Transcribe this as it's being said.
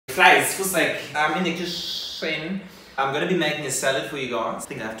Guys, feels like I'm in the kitchen. I'm gonna be making a salad for you guys. I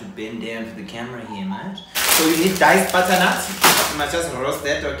think I have to bend down for the camera here, mate. So you need diced butternut. You must just roast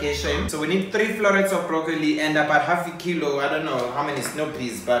that, okay, Shane? So we need 3 florets of broccoli and about half a kilo, I don't know how many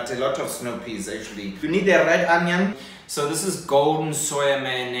Snowpeas, but a lot of Snowpeas actually. You need a red onion. So this is golden soya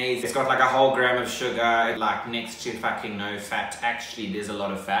mayonnaise. It's got like a whole gram of sugar, like next to fucking no fat. Actually, there's a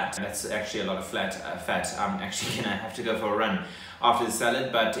lot of fat. That's actually a lot of fat. I'm actually gonna have to go for a run after the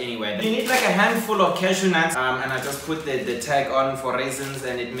salad, but anyway. You need like a handful of cashew nuts, and I just put the tag on for raisins,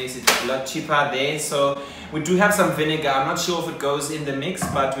 and it makes it a lot cheaper there. So we do have some vinegar. I'm not sure if it goes in the mix,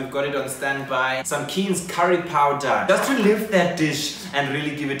 but we've got it on standby. Some Keen's curry powder, just to lift that dish and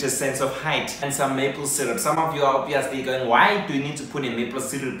really give it a sense of height. And some maple syrup. Some of you are obviously going, why do you need to put a maple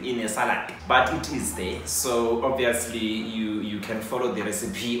syrup in a salad? But it is there, so obviously you can follow the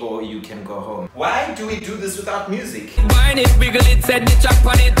recipe or you can go home. Why do we do this without music? Wine it, wiggle it, set the track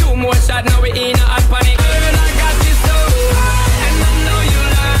on it. 2 more shots, now we in a hot panic. Girl, I got this so high, and I know you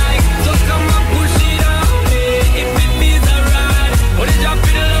like. So come and push it on me, if it feels alright. Put it up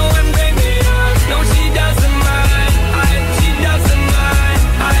in low and bring me up. No, she doesn't mind. She doesn't mind.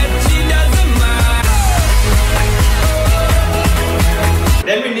 She doesn't mind.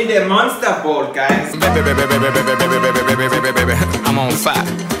 Then we need a monster bowl, guys. I'm on fire.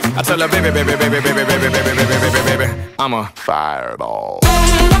 I tell her, baby, I'm a fireball.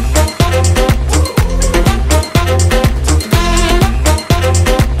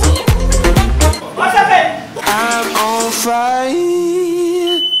 What's happened? I'm on fire.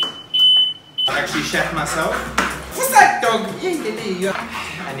 I actually chef myself. What's that dog?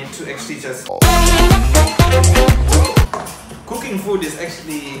 I need to actually just... Cooking food is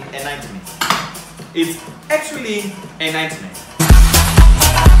actually a nightmare. It's actually a nightmare.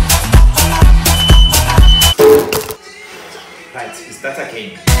 Right, is that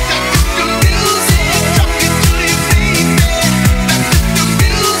okay?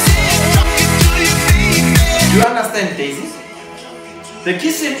 Do you understand, Daisy? The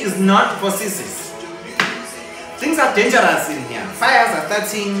kitchen is not for sissies. Things are dangerous in here. Fires are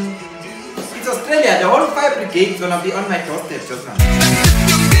starting. It's Australia. The whole fire brigade is gonna be on my doorstep just now.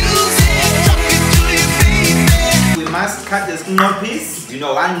 We must cut the Snowpeas. You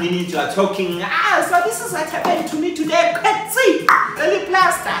know, 1 minute you are talking. So this is what happened to me today. Can't see. Really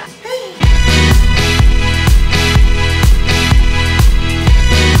plaster.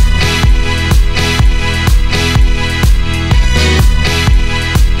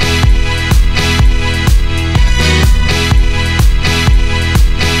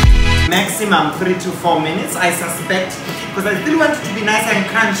 Maximum 3 to 4 minutes, I suspect, because I still want it to be nice and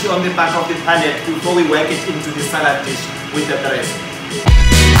crunchy on the back of the palette before we work it into the salad dish with the dressing.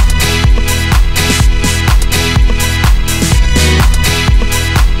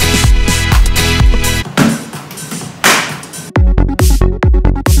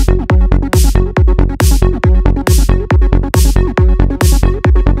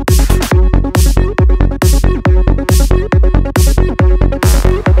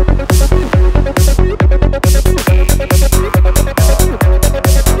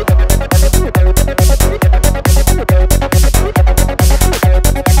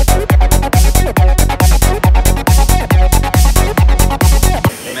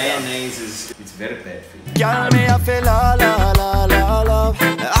 It's very bad for you. Girl, me I feel la la la la love.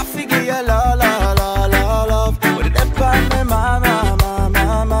 I figure you la la la la love. With it up on my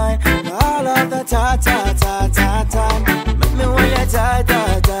mind, all of the ta ta